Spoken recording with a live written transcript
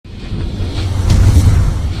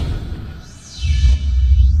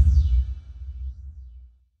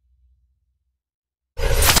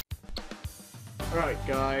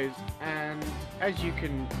guys, and as you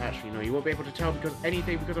can actually know, you won't be able to tell because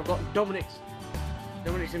I've got Dominic's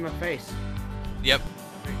in my face. Yep.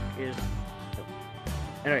 Is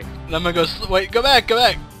anyway. And I'm gonna go. Wait, go back.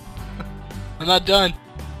 I'm not done.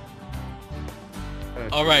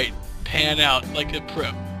 All right, pan out like a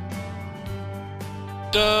pro.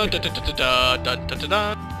 Da da da da da da da da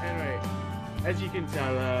da. Anyway, as you can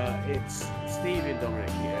tell, it's Steve and Dominic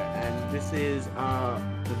here, and this is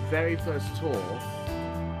the very first tour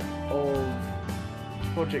of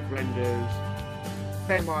ProjectRenderz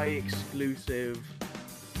semi-exclusive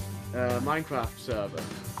Minecraft server.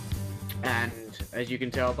 And as you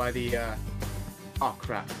can tell by the oh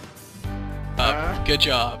crap. Good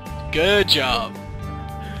job. Good job.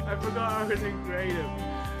 I forgot I was in creative.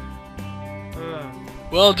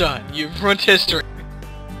 Well done. You've ruined history.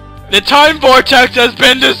 The time vortex has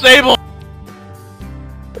been disabled.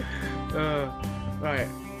 Right.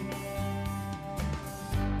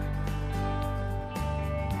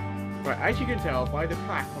 Right, as you can tell by the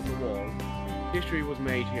plaque on the wall, history was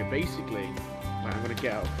made here. Basically, right, I'm gonna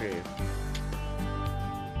get out of here.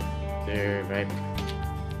 There, right.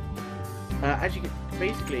 As you can,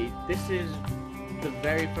 basically, this is the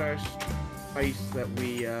very first place that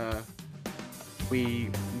we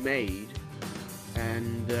made,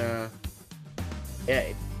 and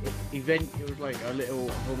yeah, it was like a little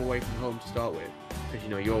home away from home to start with, because you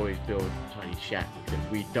know you always build a tiny shack because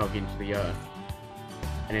we dug into the earth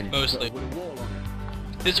and then Mostly. put a wall on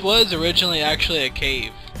it. This was originally actually a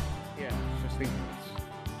cave. Yeah, I was just thinking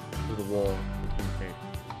this with a wall, okay.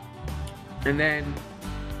 And then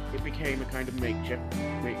it became a kind of makeshift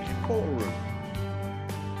portal room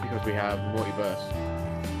because we have multiverse.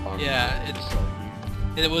 On Yeah,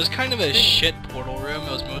 it was kind of a shit portal room.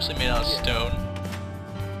 It was mostly made out of stone.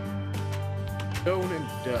 Stone and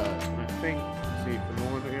dirt, and I think, let's see, for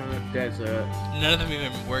Northern Desert. None of them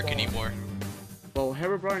even work anymore. Well,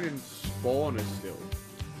 Herobrine and Spawn is still.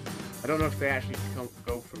 I don't know if they actually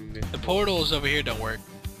go from this. The portals over here don't work.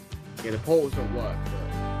 Yeah, the portals don't work,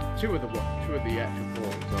 but two of the actual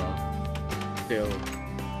portals are still.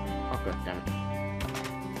 Oh god damn it.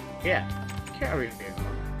 Yeah, carry it on.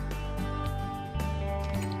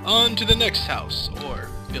 On to the next house or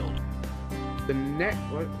build. The next,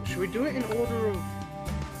 should we do it in order of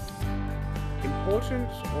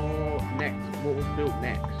importance or next? What was built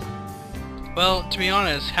next? Well, to be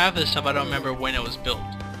honest, half the stuff I don't remember when it was built.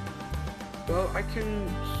 Well, I can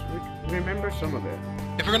remember some of it.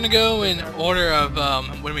 If we're gonna go in order of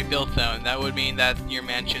when we built them, that would mean that your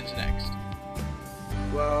mansion's next.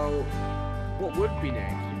 Well, what would be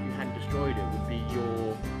next if you hadn't destroyed it would be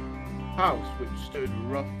your house, which stood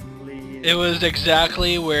roughly. It was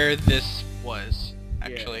exactly where this was,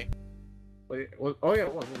 actually. Yeah. Oh yeah,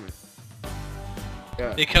 it was, wasn't it?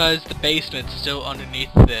 Yeah. Because the basement's still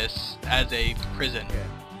underneath this as a prison. Yeah.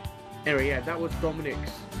 Anyway, yeah, that was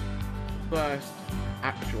Dominic's first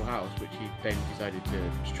actual house, which he then decided to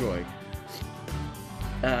destroy.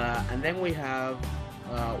 And then we have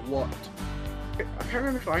what? I can't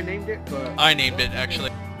remember if I named it, but I named it,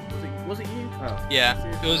 actually. Was it you? Oh.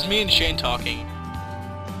 Yeah, it was me and Shane talking.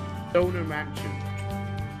 Donor Mansion.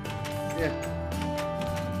 Yeah.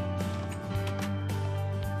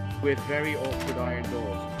 With very awkward iron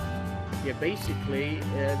doors. Yeah, basically,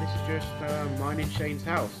 this is just mine and Shane's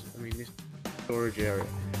house. I mean, this storage area.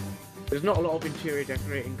 There's not a lot of interior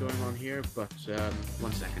decorating going on here, but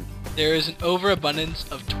 1 second. There is an overabundance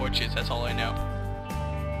of torches, that's all I know.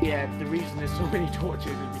 Yeah, the reason there's so many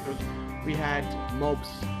torches is because we had mobs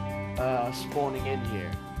spawning in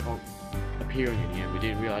here, or appearing in here. We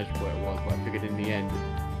didn't realize what it was, but I figured in the end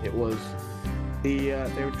it was they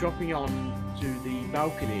were dropping on to the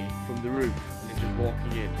balcony from the roof and then just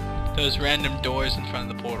walking in. Those random doors in front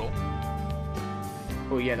of the portal.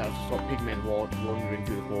 Oh yeah, that was just like pigmen wandering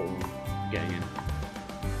through the portal, getting in.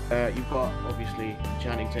 You've got obviously a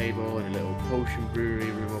enchanting table and a little potion brewery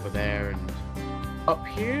room over there, and up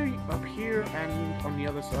here and on the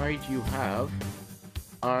other side you have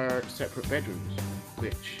our separate bedrooms,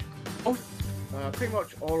 which pretty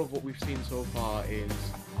much all of what we've seen so far is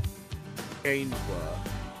Shane's work,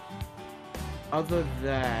 other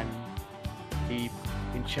than the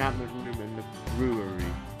enchantment room and the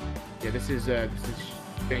brewery. Yeah, this is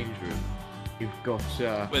Shane's room. You've got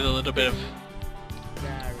with a little bit of.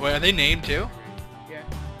 Barry, What are they named too? yeah,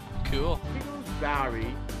 Cool. Pickles,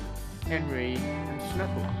 Barry, Henry, and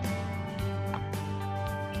Snuffles.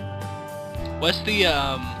 What's the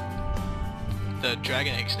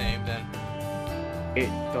dragon egg's name then? It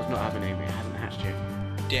does not have a name. It hasn't hatched yet.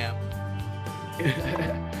 Damn.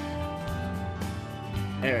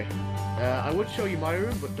 Anyway, I would show you my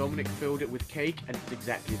room, but Dominic filled it with cake, and it's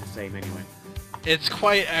exactly the same anyway. It's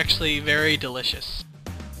quite actually very delicious.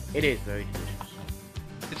 It is very delicious.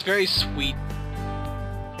 It's very sweet.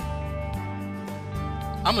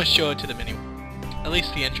 I'm gonna show it to them anyway. At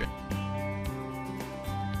least the entrance.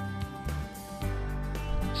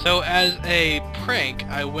 So as a prank,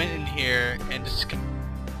 I went in here and just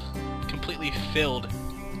completely filled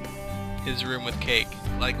his room with cake.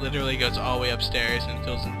 Like literally goes all the way upstairs and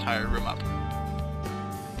fills the entire room up.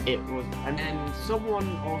 It was, and then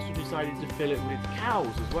someone also decided to fill it with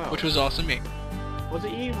cows as well. Which was also me. Was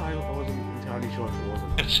it you? I wasn't entirely sure if it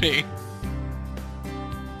wasn't. It's me.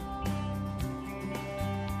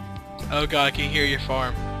 Oh god, I can hear your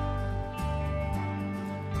farm.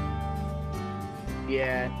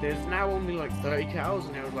 Yeah, there's now only like 30 cows,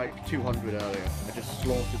 and there was like 200 earlier. I just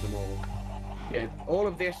slaughtered them all. Yeah, all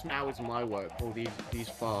of this now is my work. All these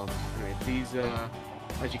farms. Anyway, these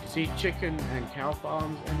as you can see, chicken and cow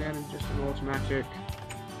farms, and then just an automatic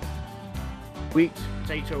wheat,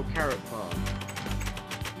 potato, carrot farm.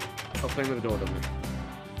 I'll play with the door, doesn't it?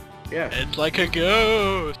 Yeah. It's like a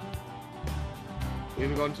ghost.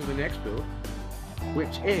 We've gone to the next build,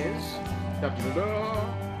 which is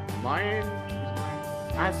mine.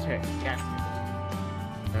 Aztec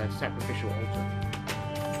sacrificial altar.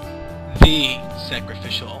 The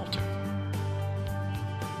sacrificial altar.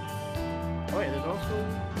 Oh wait, there's also...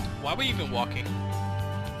 Why were you even walking?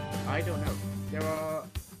 I don't know. There are...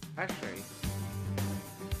 Actually...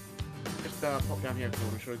 Just pop down here if I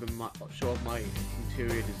want to show off my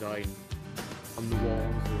interior design on the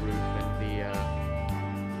walls, the roof, and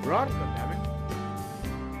the... rod, goddammit!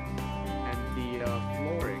 And the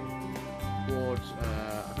flooring towards a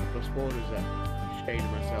couple of spawners that shaded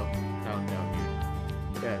myself down here.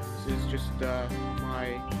 Yeah, this is just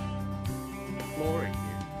my flooring here.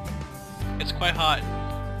 It's quite hot.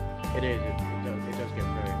 It is, it does get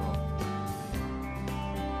very hot.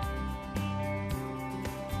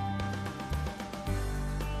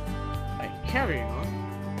 Right, carrying on.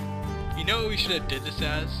 You know what we should have did this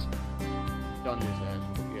as? Done this as,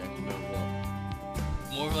 yes, no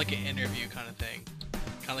what? More of like an interview kind of thing.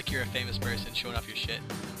 Kind of like you're a famous person showing off your shit.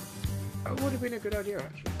 That would have been a good idea,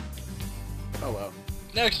 actually. Oh well.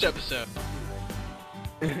 Next episode.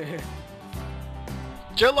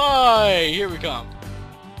 July! Here we come.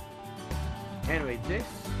 Anyway, this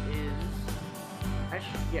is...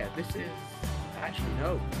 Actually, yeah, this is... Actually,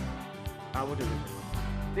 no. I would have...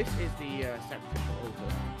 This is the sacrificial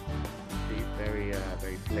altar. The very,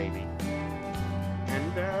 very flaming.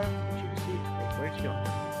 And, as you can see, where's going?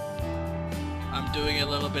 I'm doing a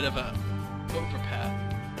little bit of a overpath.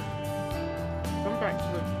 Come back to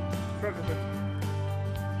the front of the...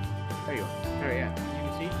 There you are. There, yeah. As you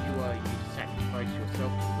can see, you sacrifice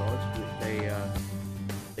yourself to the gods, which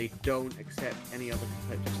they don't accept any other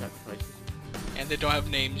types of sacrifices. And they don't have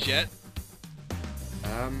names yet.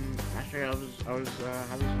 Actually, I was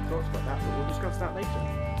having some thoughts about that, but we'll discuss that later.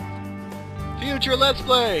 Future Let's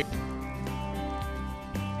Play!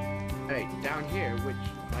 Hey, down here, which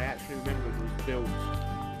I actually remembered was built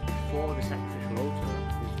before the sacrificial altar,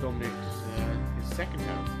 is Dominic's his second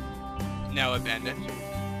house. Now abandoned.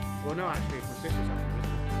 Well, no, actually, it's my sister's house, isn't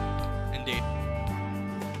it? Indeed.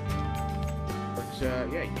 But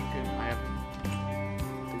yeah, you can. I have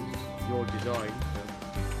this is your design, so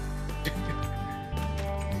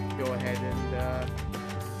go ahead and.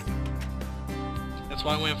 That's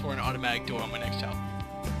why I went for an automatic door on my next house.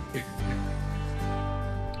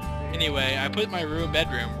 Anyway, I put my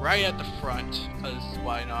bedroom right at the front, because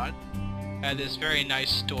why not? I had this very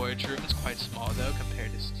nice storage room. It's quite small though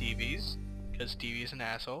compared to Stevie's, because Stevie's an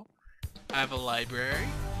asshole. I have a library,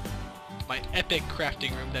 my epic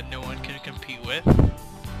crafting room that no one can compete with,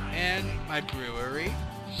 and my brewery,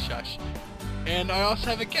 shush. And I also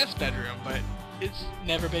have a guest bedroom, but it's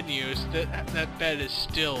never been used. That bed is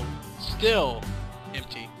still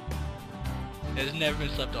empty. It has never been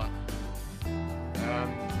slept on.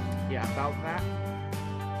 Yeah, about that.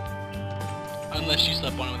 Unless you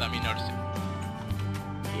slept on it without me noticing.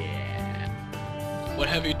 Yeah. What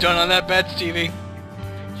have you done on that bed, Stevie?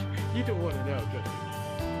 You don't want to know, do you?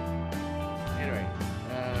 Anyway,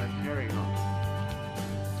 carrying on.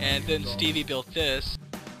 And then Stevie built this.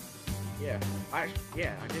 Yeah, I did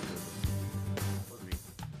build this. What do you mean?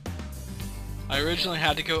 I originally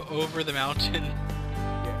had to go over the mountain.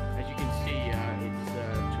 Yeah, as you can see, it's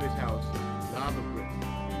to his house, lava brick.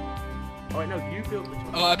 Oh wait, no, you built the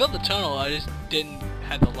tunnel. Oh, I built the tunnel, I just didn't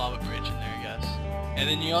have the lava bridge in there, I guess. And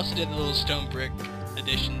then you also did the little stone brick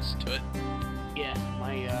additions to it. Yes,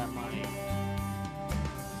 my what do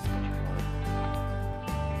you call it?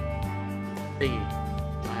 Thingy.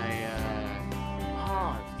 My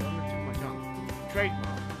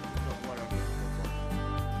trademark. It's not what I'm looking for.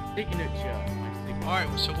 Signature. My signature.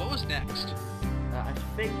 Alright, so what was next? I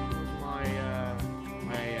think it was my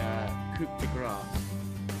coupe de grace.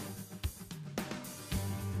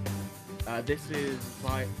 This is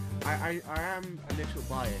by I am a little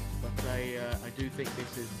biased, but I do think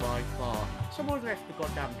this is by far. Someone left the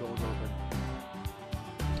goddamn doors open.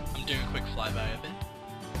 I'm doing a quick flyby of it.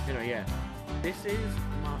 You know, yeah. This is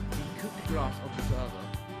the coupe de grace of the server,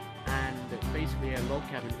 and it's basically a log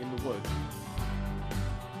cabin in the woods.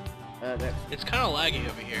 It's kind of laggy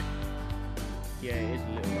over here. Yeah, it is a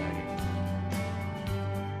little laggy.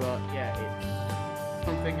 But yeah, it's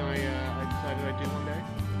something I decided I'd do one day.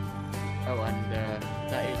 Oh, and that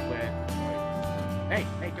is where. Sorry. Hey,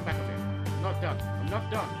 get back up here. I'm not done. I'm not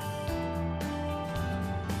done.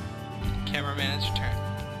 Cameraman has returned.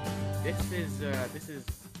 This is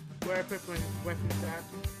where I put my weapons at,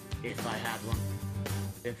 if I had one.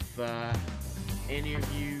 If any of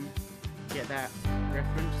you get that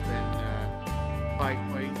reference, then 5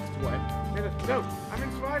 points to whatever. No, I'm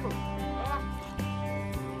in survival. Ah.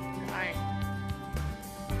 Hi.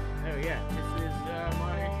 Oh yeah, this is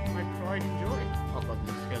my pride and joy. Oh, but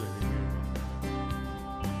the skeleton here as well.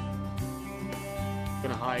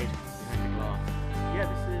 Gonna hide behind the glass. Yeah,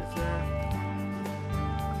 this is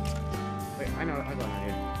wait, I got an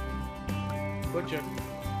idea. Butcher.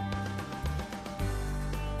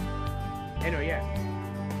 Anyway, yeah.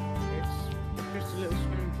 It's just a little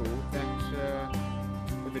swimming pool that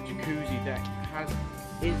with a jacuzzi that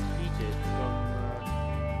is heated from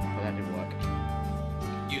well, that didn't work.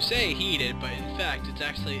 You say heated, but in fact it's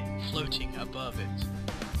actually floating above it.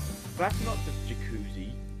 But that's not just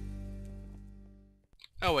jacuzzi.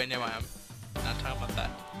 Oh wait, never mind. I'm not talking about that.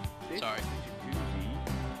 This Sorry. is a jacuzzi.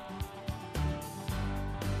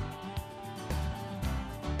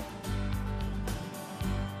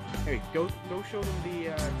 Hey, go show them the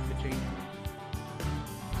change rooms.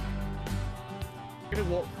 I'm gonna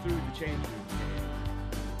walk through the change rooms.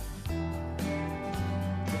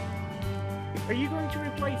 Are you going to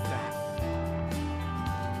replace that?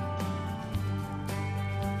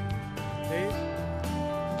 Please?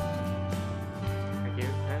 Thank you.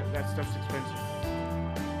 That stuff's expensive.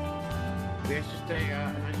 There's just a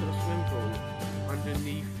nice little swim pool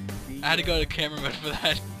underneath the... I had to go to camera mode for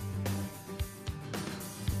that.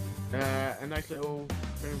 A nice little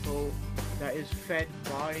swimming pool that is fed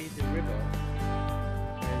by the river.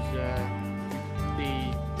 As you can see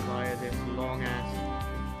via this long ass...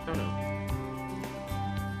 Oh no.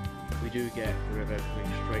 We do get the river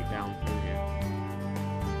coming straight down through here.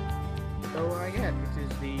 So yeah, this is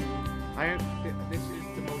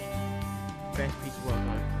the most best piece of work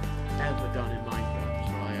I've ever done in Minecraft.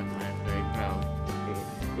 So I am very proud.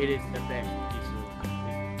 It is the best piece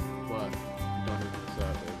of work done in the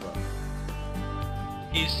server. But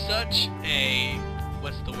He's such a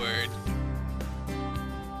what's the word?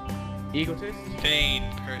 egotist? Vain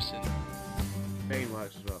person. Vain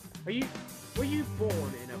works as well. Were you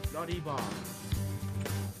born in a bloody barn?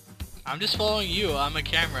 I'm just following you. I'm a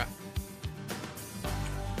camera.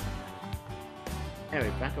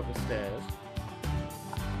 Anyway, back up the stairs.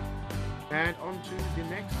 And on to the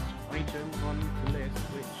next item on the list,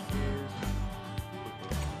 which is...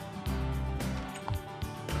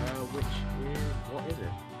 what is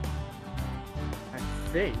it? I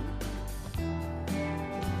think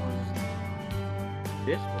it was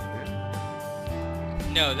this one,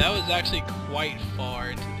 right? No, that was actually quite far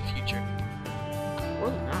into the future. It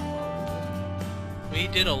wasn't that far, was it? We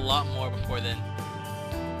did a lot more before then.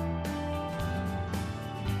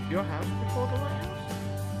 Your house before the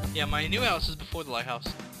lighthouse? Yeah, my new house is before the lighthouse.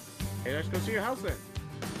 Hey, let's go see your house then.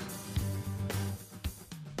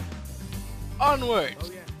 Onwards!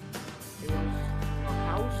 Oh yeah. It was your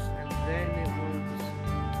house, and then it was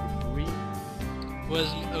the green.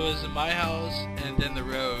 It was my house, and then the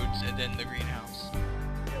roads, and then the greenhouse.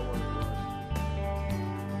 Yeah, what it was.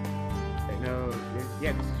 Okay, no,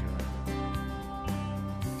 yeah, this is your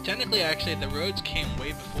house. Technically, actually, the roads came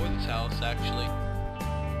way before this house, actually.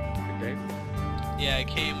 Did they? Yeah, it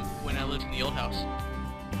came when I lived in the old house.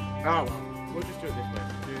 Oh well, we'll just do it this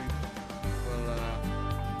way.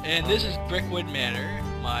 And this is Brickwood Manor,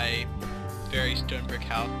 my very stone brick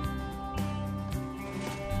house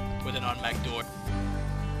with an automatic door.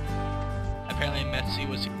 Apparently Metzi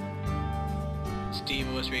was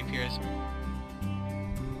Steve was Rapier's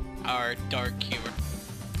our dark humor.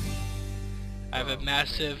 I have a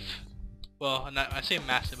massive, well, I say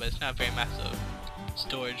massive, but it's not very massive,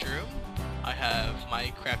 storage room. I have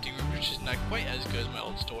my crafting room, which is not quite as good as my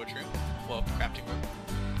old storage room, well, crafting room,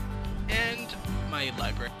 and my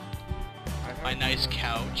library. My nice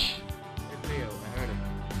couch. Leo. I heard him.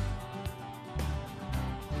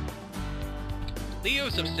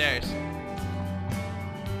 Leo's upstairs.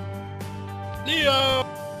 Leo!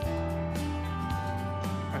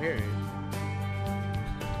 Oh, here he is.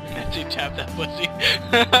 He tapped that pussy.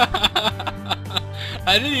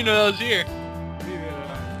 I didn't even know that was here.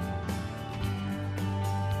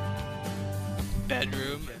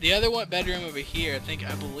 Bedroom. The other one bedroom over here,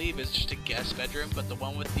 I believe is just a guest bedroom, but the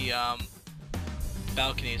one with the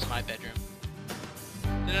balcony is my bedroom.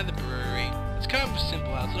 Then another brewery. It's kind of a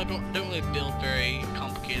simple house. I don't really build very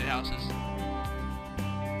complicated houses.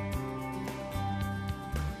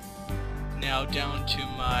 Now down to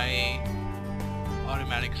my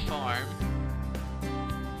automatic farm.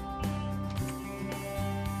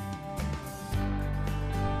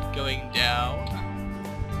 Going down.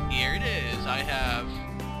 Here it is. I have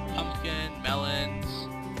pumpkin, melons,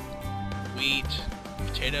 wheat,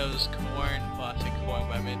 potatoes, corn, well I say corn,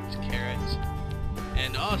 but I meant carrots,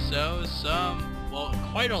 and also some, well,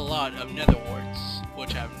 quite a lot of nether warts,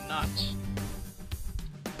 which I have not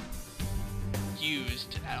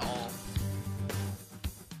used at all.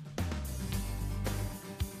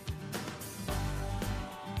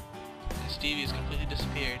 And Stevie's completely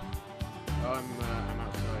disappeared. Oh, I'm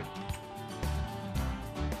outside.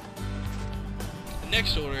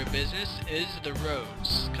 Next order of business is the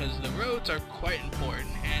roads, because the roads are quite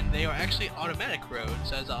important, and they are actually automatic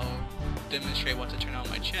roads, as I'll demonstrate once I turn on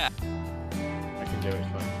my chat. I can do it, it's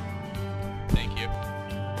fine. Thank you.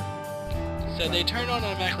 So they turn on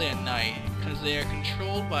automatically at night, because they are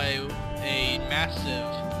controlled by a massive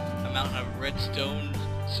amount of redstone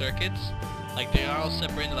circuits. Like, they are all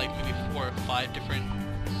separated into like maybe 4 or 5 different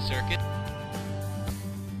circuits.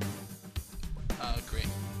 Great.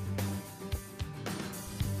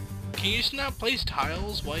 Can you just not place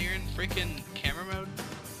tiles while you're in freaking camera mode?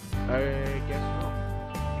 I guess not.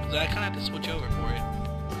 Cause I kinda have to switch over for it.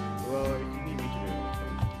 Well, if you need me to do it,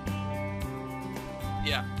 it's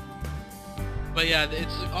Yeah. But yeah,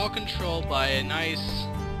 it's all controlled by a nice,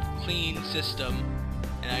 clean system,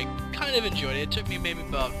 and I kind of enjoyed it. It took me maybe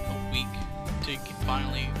about a week to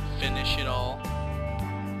finally finish it all.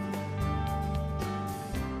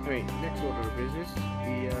 Alright, next order of business,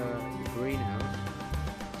 the greenhouse.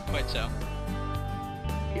 Quite so.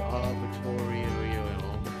 The arboretorium,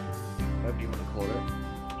 whatever you want to call it.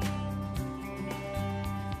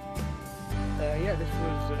 Yeah, this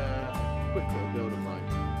was a quick little build of mine.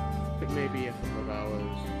 Took maybe a couple of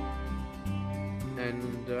hours.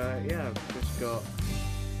 And yeah, I've just got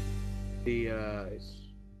the it's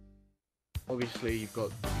obviously you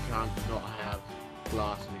can't not have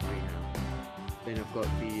glass in the greenhouse. Then I've got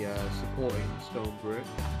the supporting stone brick.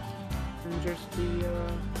 And just the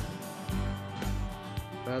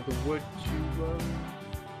wood to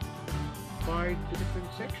divide the different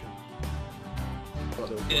sections.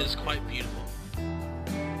 It is quite beautiful. I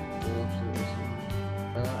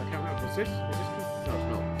can't remember. Was this? Is this? No, it's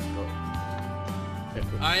not.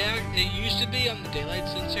 It's not. It used to be on the daylight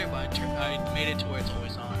sensor, but I made it to where it's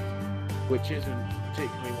always on. Which isn't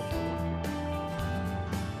particularly what I wanted.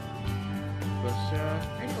 But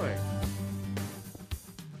anyway.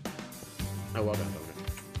 Oh, well done,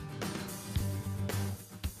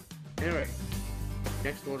 Anyway,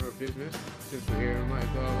 next order of business, since we're here, I might as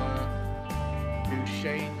well do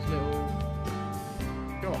Shane's little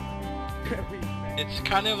shop. It's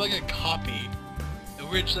kind of like a copy.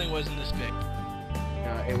 Originally it wasn't this big.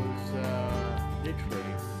 It was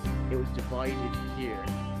literally, it was divided here.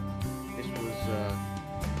 This was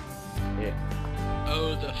it.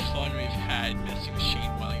 Oh, the fun we've had messing with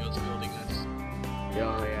Shane while he was building this.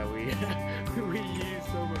 Oh yeah, we we used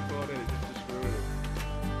so much fun and it just destroyed it.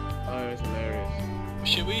 Oh, it was hilarious.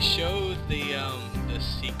 Should we show the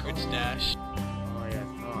secret stash? Oh yes.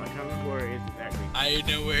 Oh, I can't remember where it is exactly. I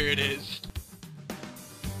know where it is.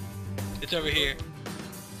 It's over here.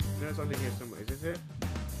 There's something here somewhere. Is this it?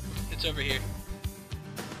 It's over here.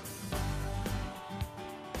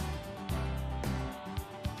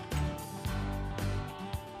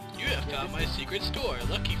 You have found my secret store.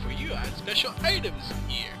 Lucky for you, I have special items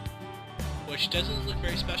here. Which doesn't look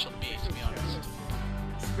very special to me, to be honest.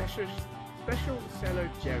 Special seller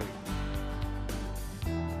Jerry.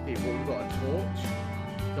 Hey, well, we've got a torch,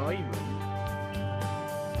 diamond.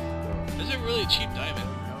 This is a really cheap diamond.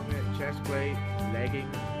 Helmet, chest plate,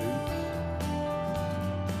 leggings, boots.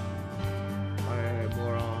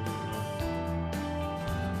 More armor.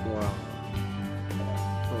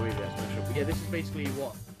 Oh, really that special. But yeah, this is basically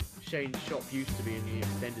what Shane's shop used to be, and he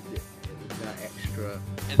extended it. It was that extra.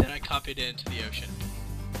 And then I copied it into the ocean.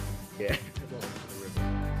 Yeah, well, into the river.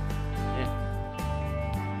 Yeah.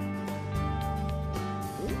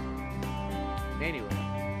 Ooh. Anyway,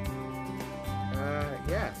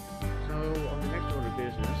 yeah. So on the next order of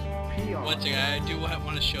business, PR. One thing, I do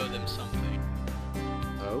want to show them something.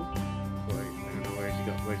 Oh, wait, I don't know where's he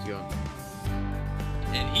gone. Where's he gone?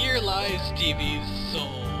 And here lies Stevie's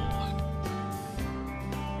soul.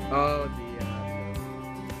 Oh, the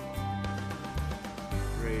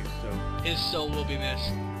grave stone. His soul will be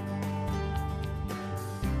missed.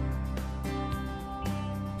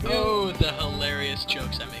 Oh, the hilarious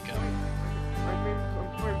jokes I make up. I'm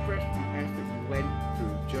quite impressed with the effort you went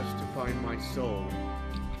through just to find my soul.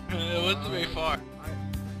 It wasn't very far.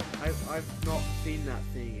 I've not seen that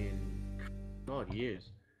thing in God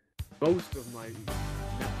years. Most of my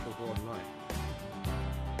natural born life.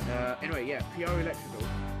 Anyway, yeah, PR Electrical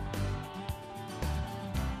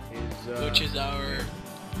is which is our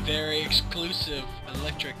very exclusive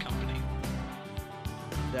electric company.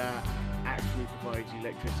 That actually provides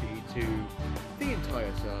electricity to the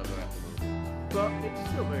entire server at the moment, but it's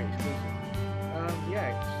still very exclusive.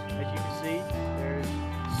 Yeah, as you can see, there's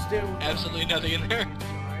still absolutely nothing in there.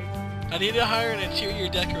 I need to hire an interior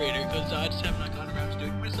decorator because I just have not gone around to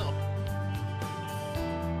doing it myself.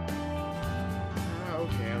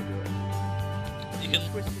 Okay, I'll do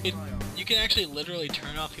it. You can actually literally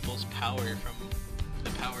turn off people's power from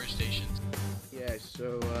the power stations. Yeah,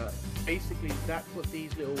 so basically that's what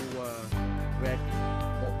these little red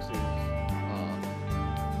boxes are.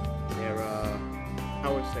 They're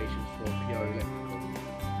power stations for PR Electrical.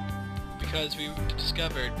 Because we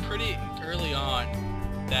discovered pretty early on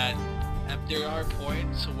that there are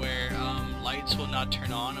points where lights will not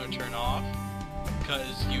turn on or turn off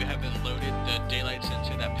because you haven't loaded the daylight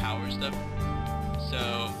sensor that powers them.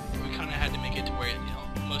 So we kind of had to make it to where, you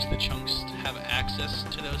know, most of the chunks have access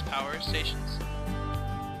to those power stations.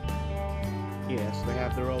 Yes, they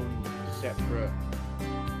have their own separate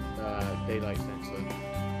daylight sensor.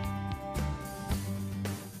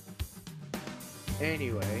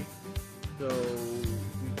 Anyway, so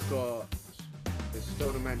we've got the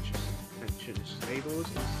Stoner Mansion stables,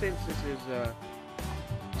 and since this is a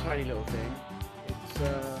tiny little thing, it's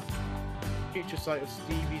a future site of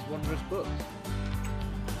Stevie's Wondrous Books.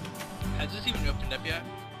 Has this even opened up yet?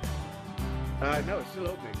 No, it's still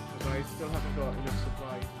opening, because I still haven't got enough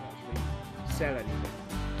supplies to actually sell anything.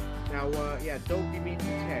 Now, yeah, don't be mean to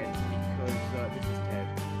Ted, because this is Ted.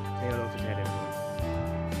 Say hello to Ted, everyone.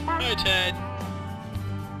 Hi, Ted!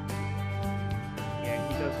 Yeah,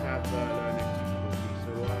 he does have learning difficulties,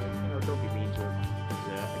 so no, don't be mean to him.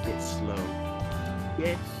 He's a bit slow.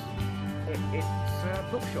 It's a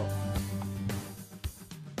bookshop.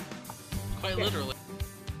 Quite literally.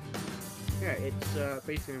 Yeah, it's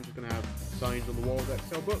basically I'm just gonna have signs on the wall that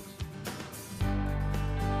sell books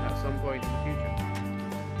at some point in the future.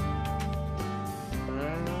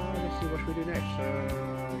 Let's see what should we do next.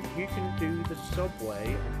 You can do the subway,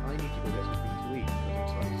 and I need to go get something to eat because I'm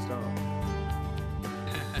starting to starve.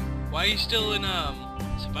 Why are you still in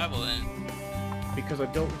survival then? Because I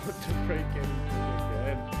don't want to break anything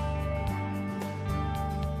again.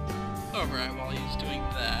 Alright, while he's doing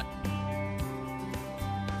that.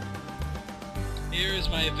 Here is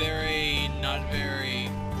my very, not very...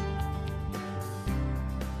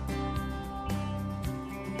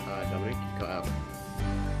 Dominic, you cut out.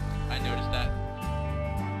 I noticed that.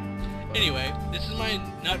 Anyway, this is my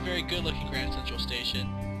not very good looking Grand Central Station.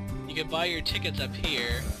 You can buy your tickets up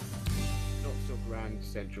here. Not so Grand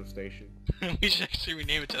Central Station. We should actually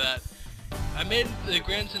rename it to that. I made the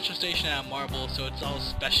Grand Central Station out of marble, so it's all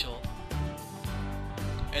special.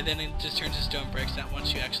 And then it just turns to stone bricks that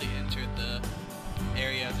once you actually enter the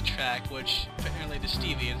area of the track, which apparently to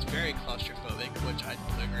Stevie is very claustrophobic, which I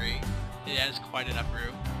don't agree. It has quite enough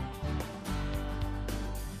room.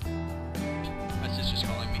 My sister's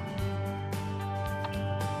calling me.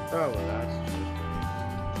 Oh, well, that's just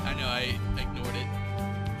great. I know, I ignored it.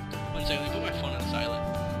 One second, let me put my phone on silent.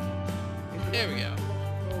 There we go.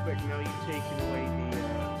 Claustrophobic, now you've taken away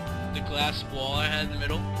The glass wall I had in the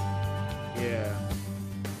middle. Yeah.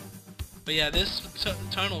 But yeah, this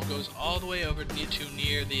tunnel goes all the way over to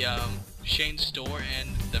near the Shane's store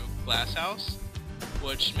and the glass house,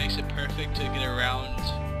 which makes it perfect to get around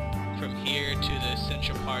from here to the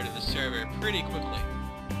central part of the server pretty quickly.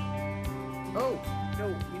 Oh, no,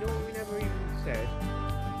 you know what we never even said?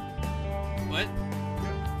 What?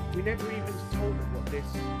 We never even told them what this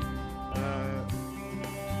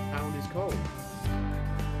town is called.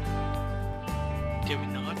 Did we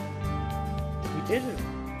not? We didn't.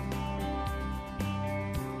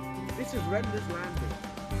 This is Renderz Landing.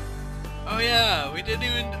 Oh yeah, we didn't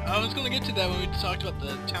even... I was gonna get to that when we talked about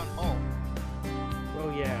the town hall.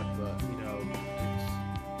 Well, yeah, but, you know,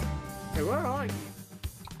 it's... Hey, where are you?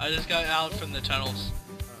 I just got out from the tunnels.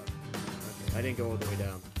 Okay, I didn't go all the way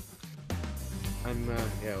down. I'm,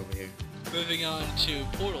 yeah, over here. Moving on to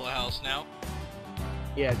Portal House now.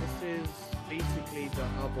 Yeah, this is basically the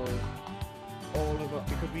hub of all of our,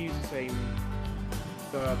 because we use the same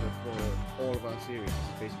server for all of our series.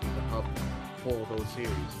 It's basically the hub for those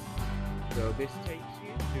series. So this takes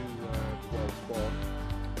you to the world spawn,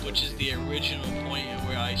 Which is the original point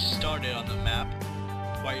where I started on the map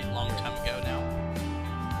quite a long time ago now.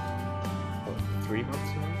 what, 3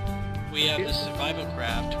 months now? We have the Survival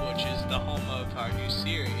Craft, which is the home of our new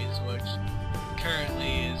series, which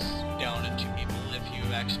currently is down to 2 people if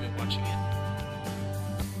you've actually been watching it.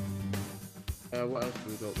 What else have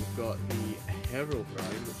we got? We've got the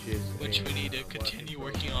Herobrine, Which we need to continue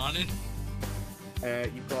working on it.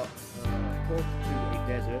 You've got portal to a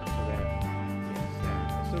desert, so that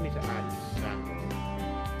sand. I still need to add sand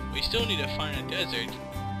though. We still need to find a desert.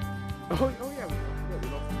 Oh yeah, we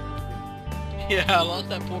lost Yeah, I lost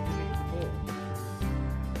that poor.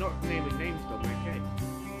 Not naming names though, okay.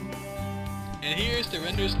 And here's the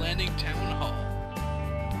Renderz Landing Town Hall.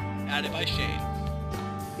 Added by Shane.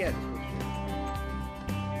 Yeah, this was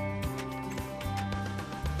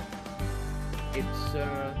shit. It's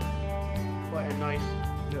quite a nice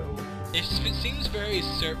little. It seems very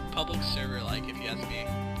public server-like, if you ask me.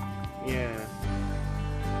 Yeah.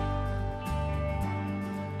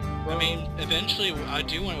 I mean, eventually I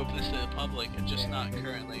do want to open this to the public, just not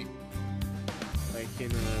currently. Like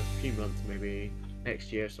in a few months, maybe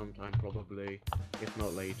next year sometime, probably, if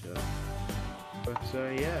not later. But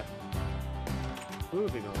yeah.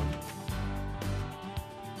 Moving on.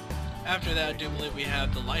 After that, I do believe we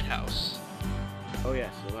have the lighthouse. Oh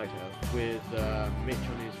yes, the lighthouse with Mitch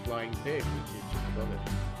on his flying pig, which is just above it.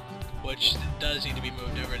 Which does need to be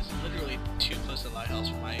moved over. It's literally too close to the lighthouse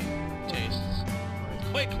for my tastes.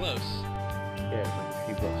 Quite close. Yeah, it's like a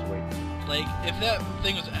few blocks away. Like, if that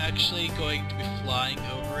thing was actually going to be flying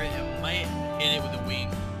over it, it might hit it with a wing.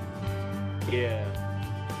 Yeah.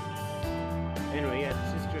 Anyway, yeah,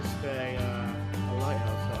 this is just a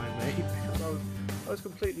lighthouse that I made because I was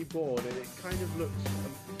completely bored, and it kind of looks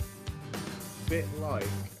a bit like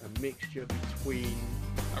a mixture between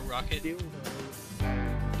A rocket? dildo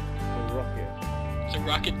and a rocket. It's a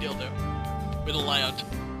rocket dildo. With a light on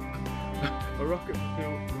top. A rocket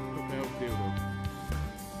propelled dildo.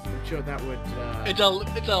 I'm sure that would. It's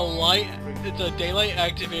a daylight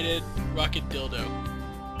activated rocket dildo.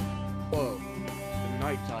 Whoa. The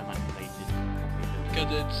nighttime activated.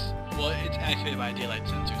 Because it's activated by a daylight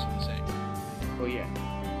sensor, is what I'm saying. Oh yeah.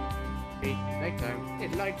 See, nighttime,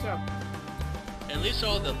 it lights up. At least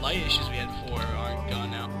all the light issues we had before aren't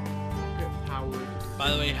gone now. Rocket powered.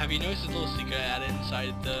 By the way, have you noticed the little secret I added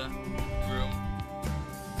inside the room?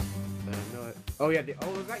 No. Oh yeah.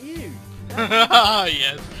 Oh, is that you?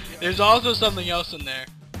 Yes. There's also something else in there.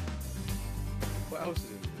 What else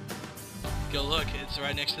is in there? Go look. It's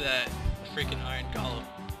right next to that freaking iron golem.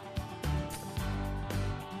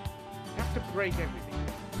 You have to break everything.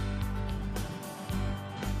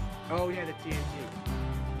 Oh yeah, the TNT.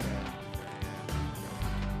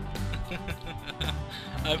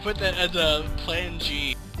 I put that as a Plan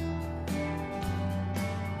G.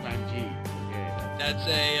 Plan G. Yeah. That's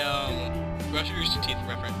a Rooster Teeth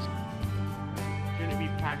reference. Shouldn't it be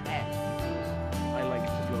Plan S? Because I like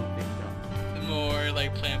to blow things up. More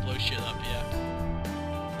like Plan Blow shit up, yeah.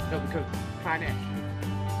 No, because Plan S.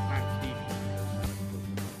 Plan Stevie. Because I like to blow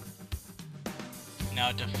things up.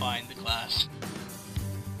 Now define the class.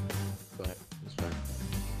 But it's fine.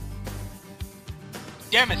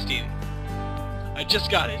 Damn it, Steve! I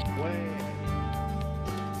just got it. Way.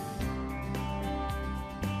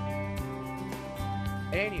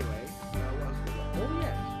 Anyway, what else we got? Oh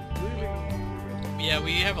yes, moving along the river. Yeah,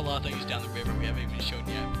 we have a lot of things down the river we haven't even shown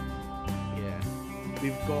yet. Yeah,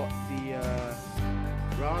 we've got the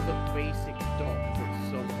rather basic dock that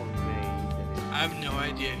someone made. And I have no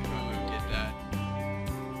idea who did that.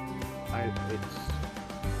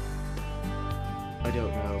 I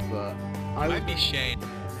don't know, but I Might be Shane.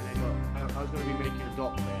 And I was going to be making a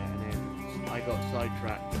dock there, and then I got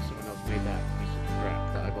sidetracked because someone else made that piece of crap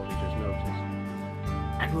that I've only just noticed.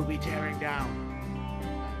 And we'll be tearing down.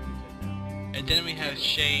 And then we have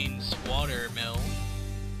Shane's water mill.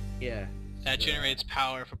 Yeah. That generates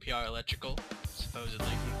power for PR Electrical, supposedly.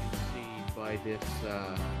 You can see by this,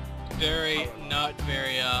 Very, not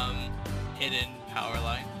very, hidden power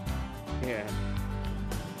line. yeah.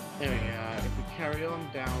 Anyway, if we carry on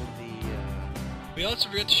down the, We also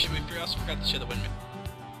forgot to show the windmill.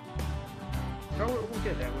 oh, we'll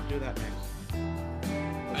get there, we'll do that next.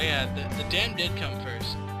 Oh yeah, the dam did come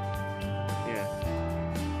first. Yeah.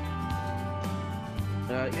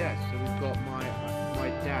 Yeah, so we've got my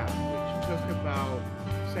dam, which took about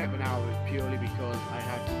 7 hours purely because I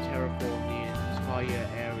had to terraform the entire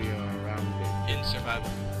area around it. In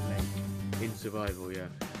survival. Lake. In survival, yeah.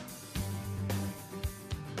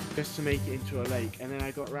 Just to make it into a lake, and then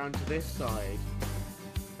I got around to this side,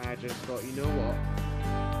 and I just thought, you know what?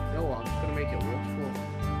 I'm just gonna make it a waterfall.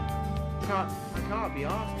 I can't be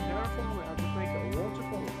asked to terraform it. I'll just make it a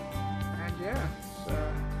waterfall, and yeah, it's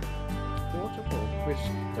waterfall, which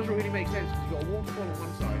doesn't really make sense because you've got a waterfall on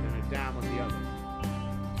one side and a dam on the other.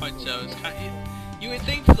 Quite so. It's kind of, you would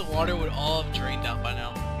think that the water would all have drained out by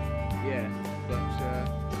now. Yeah, but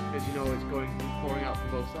as you know, it's pouring out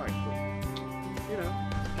from both sides. But you know,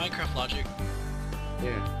 Minecraft logic.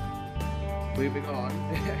 Yeah. Moving on.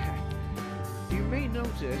 You may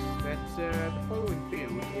notice that the following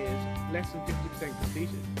field is less than 50%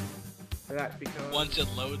 completed. And that's because once it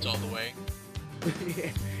loads all the way.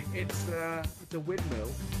 yeah, it's a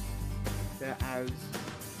windmill that has,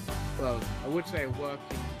 well, I would say a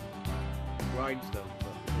working grindstone,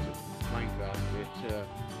 but because it's Minecraft,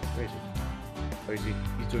 where is he? Or is he?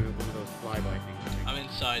 He's doing one of those flyby things, I think. I'm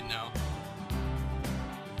inside now.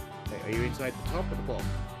 Hey, are you inside the top or the bottom?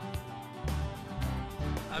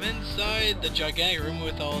 I'm inside the gigantic room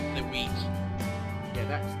with all the wheat. Yeah,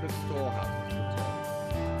 that's the storehouse, that's the top.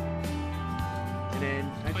 And then...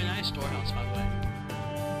 Quite a nice storehouse, by the way.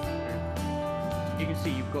 You can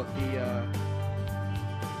see you've got the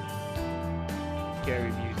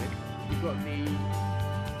scary music. You've got the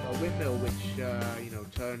windmill which you know,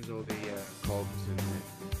 turns all the cogs and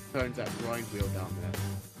turns that grind wheel down there.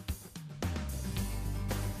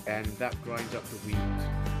 And that grinds up the wheat.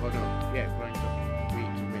 Oh no, yeah, it grinds up the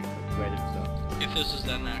wheat to make the bread and stuff. If this is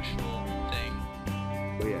an actual thing.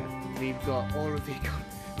 Oh yeah. And you've got all of the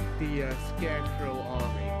scarecrow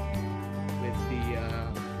army with the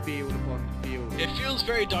field upon field. It feels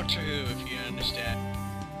very Doctor Who, if you understand.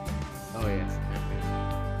 Oh yes.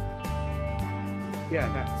 Yeah,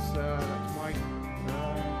 that's my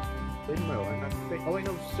windmill, and that's the thing. Oh wait,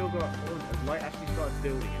 no, still got. Oh, light actually starts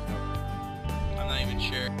building itself. I'm not even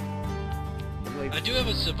sure. I do have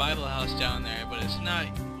a survival house down there, but it's not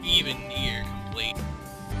even near complete.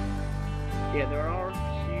 Yeah, there are a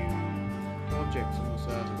few projects on the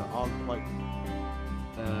server that aren't quite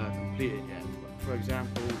completed yet. For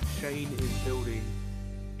example, Shane is building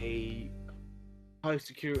a high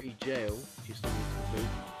security jail, which is still needs to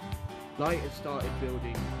complete. Light has started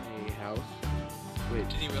building a house, which...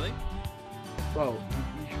 Did he really? Well,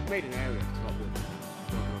 you made an area to start building.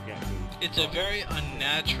 It's a very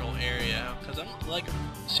unnatural area, because I'm like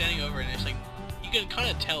standing over it and it's like, you can kind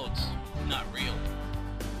of tell it's not real.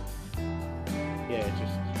 Yeah, it's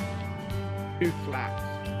just too flat.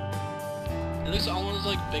 It looks almost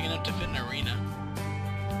like big enough to fit an arena.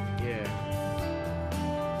 Yeah.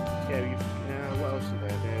 Yeah, what else is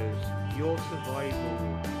there? There's your survival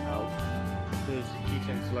house, because he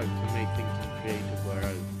tends to like to make things in creative,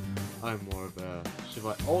 whereas I'm more of a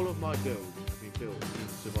survival. All of my builds have been built in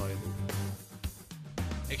survival.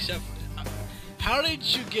 Except, how did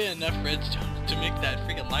you get enough redstone to make that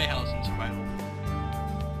freaking lighthouse in survival?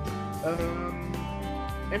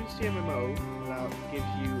 MCMMO gives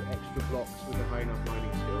you extra blocks with a high enough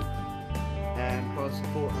mining skill, and plus I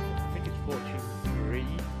think it's Fortune 3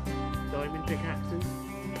 diamond pickaxes,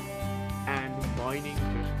 and mining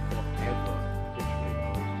just forever. Literally,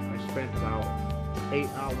 I spent about 8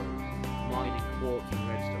 hours mining quartz and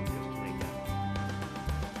redstone just to make that.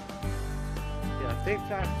 Yeah,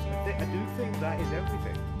 I do think that is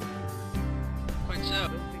everything. Quite so.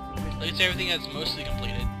 At least everything that's mostly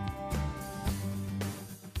completed.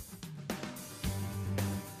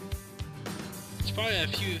 There's probably a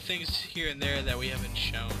few things here and there that we haven't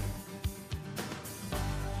shown.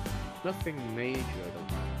 Nothing major, I don't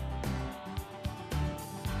think.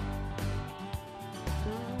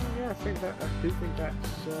 Yeah, I do think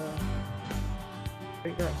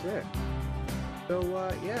that's it. So,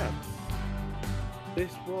 yeah.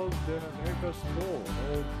 This was the very first tour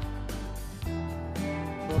of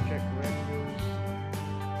ProjectRenderz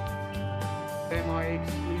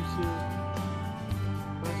semi-exclusive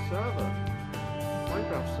server,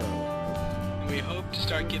 Minecraft server. And we hope to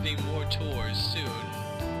start giving more tours soon,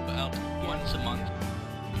 about once a month.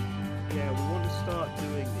 Yeah, we want to start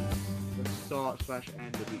doing these, the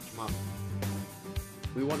start/end of each month.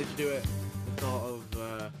 We wanted to do it at the start of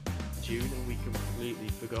June, and we completely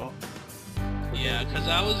forgot. Yeah, because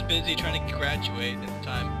I was busy trying to graduate at the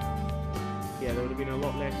time. Yeah, there would have been a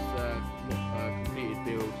lot less completed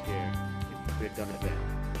builds here if we had done it then.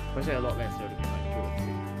 If I say a lot less, there would have been like 2 or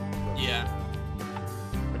 3. But Yeah.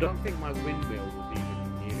 I don't think my windmill was even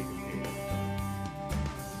nearly completed.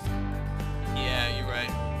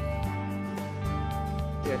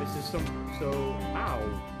 there's some. So, ow.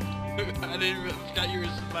 I forgot you were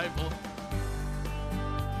survival.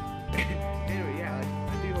 Anyway, yeah, I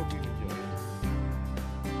do hope you enjoy it.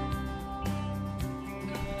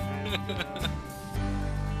 And,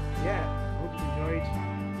 yeah, hope you enjoyed.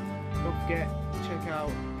 Don't forget to check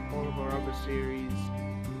out all of our other series.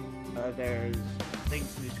 There's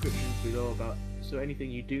links in the descriptions below about. So anything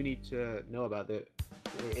you do need to know about it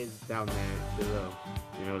is down there below.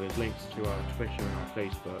 You know, there's links to our Twitter and our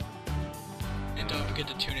Facebook. And don't forget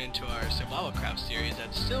to tune into our survival craft series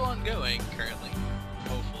that's still ongoing currently.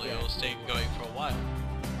 Hopefully it'll stay going for a while.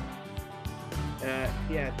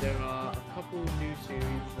 Yeah, there are a couple new series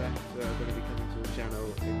that are going to be coming to the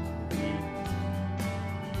channel in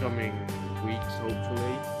the coming weeks,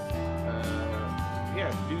 hopefully.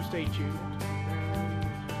 Yeah, do stay tuned.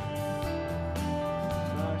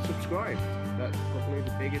 And, subscribe. That's probably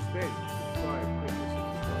the biggest thing.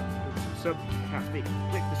 Subscribe. Click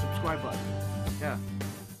the subscribe button. Yeah.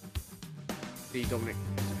 See Dominic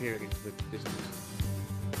disappearing into the distance.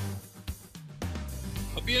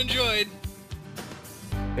 Hope you enjoyed.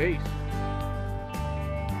 Peace.